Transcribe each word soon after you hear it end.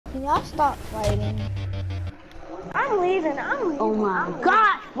Can y'all stop fighting? I'm leaving. Oh my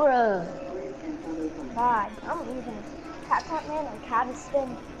gosh, bro. God, I'm leaving. Cat Man and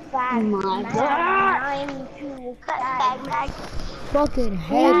Caddiston. Oh Bag my man, god. 92 bag mag. Fucking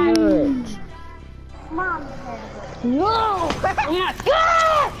head hurts. Mom's head hurts. No! Oh my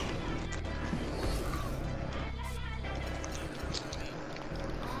gosh!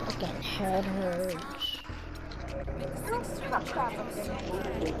 Fucking head hurts.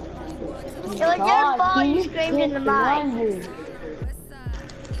 It was your fault you screamed in the mic.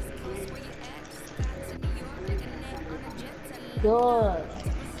 Good.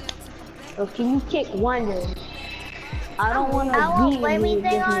 Or can you kick Wonder? I don't want to I won't be blame in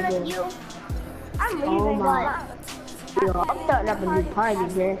anything this on nigga. you. I'm Oh leaving. my. Yo, I'm starting up a new party,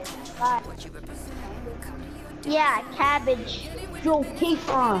 man. Yeah, cabbage. Yo,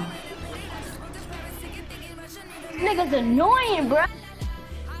 K-Fron. Nigga's annoying, bro.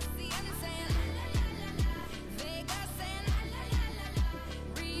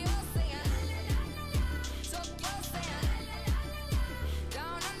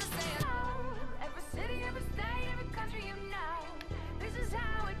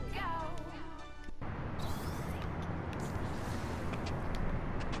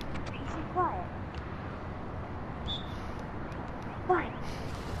 Quiet. Quiet.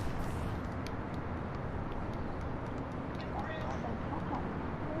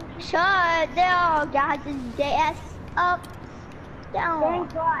 Shut down, guys. Desk up, down.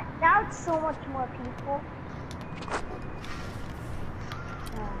 Thank God. Now it's so much more people.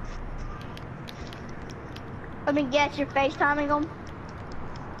 Let me guess, you're FaceTiming them?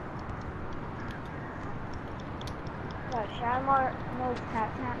 What, Shalimar knows Cat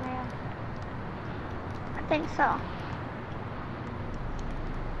Man? I think so.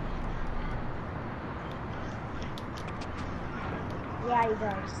 Yeah, he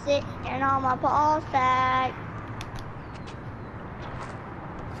does. Sitting on my ball sack.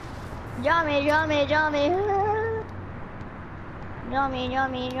 Yummy, yummy, yummy. Yummy,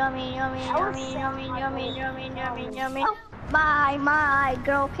 yummy, yummy, yummy, yummy, yummy, yummy, yummy, yummy, yummy. My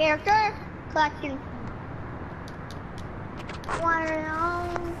girl character collecting. Water.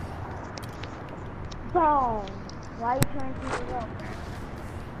 Boom. Why are you trying to do that?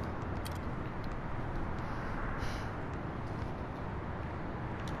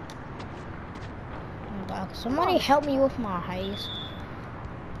 Somebody help me with my heist.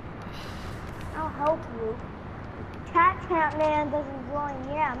 I'll help you. Cat Man doesn't join.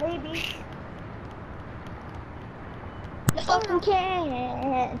 Yeah, maybe. You fucking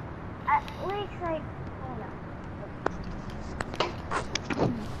can. At least like,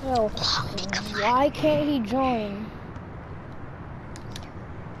 Yo, why can't he join?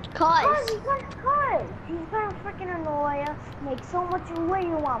 Cause he's gonna freaking annoy us. Make so much noise.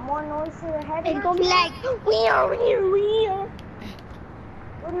 You want more noise to your head? It's gonna be like, we are. What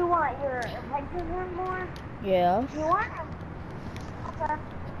do you want? Your head to hurt more? Yeah. You want him? Okay.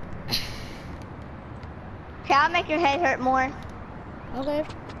 Okay, I'll make your head hurt more. Okay.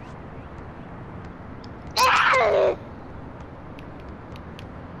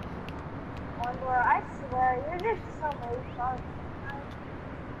 I swear, you're just so retarded.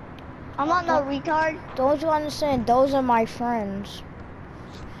 I'm not no retard. Don't you understand? Those are my friends.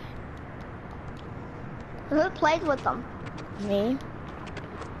 Who plays with them? Me.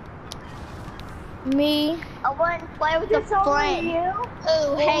 Me. I wouldn't play with a friend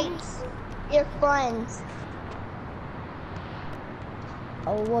who hates your friends.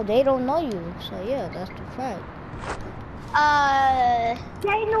 Oh, well, they don't know you, so yeah, that's the fact.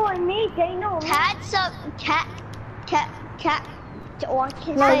 They know me, they know me. Cat's on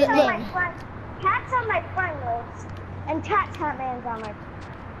my friend. Cat's on my friend list, and Cat Man's on my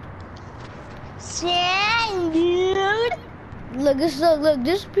friend. Dude. Look, this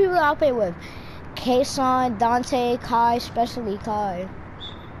is people I play with. Kason, Dante, Kai, especially Kai.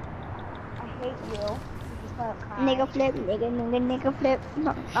 I hate you. Nigga flip, nigga flip.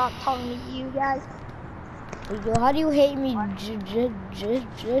 Not talking to you guys. Yo, how do you hate me just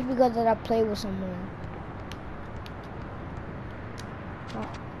because that I play with someone?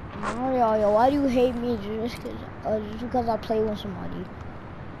 Yo, why do you hate me just because I play with somebody?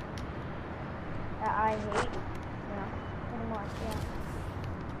 That I hate? Yeah, pretty much,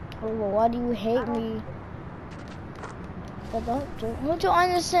 yeah. Oh, well, why do you hate me? But don't you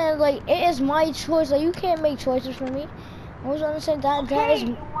understand, like, it is my choice, like, you can't make choices for me. Don't you understand that, okay, that is...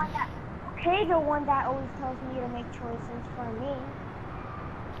 the one that always tells me to make choices for me.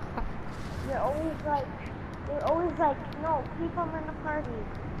 You're always like, no, keep them in the party.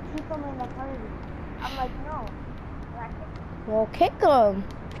 Keep them in the party. I'm like, no. Well, kick them.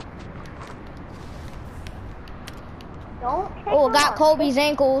 Don't kick Oh, him got out. Kobe's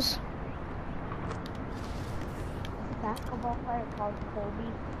ankles. Basketball player called Kobe.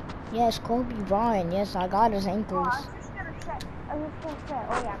 Yes, Kobe Bryant. Yes, I got his Oh, ankles. I was just gonna say,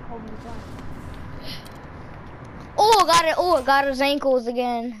 oh yeah, Kobe Bryant. Oh, got it. Oh, got his ankles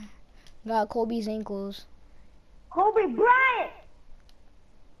again. Got Kobe's ankles. Kobe Bryant!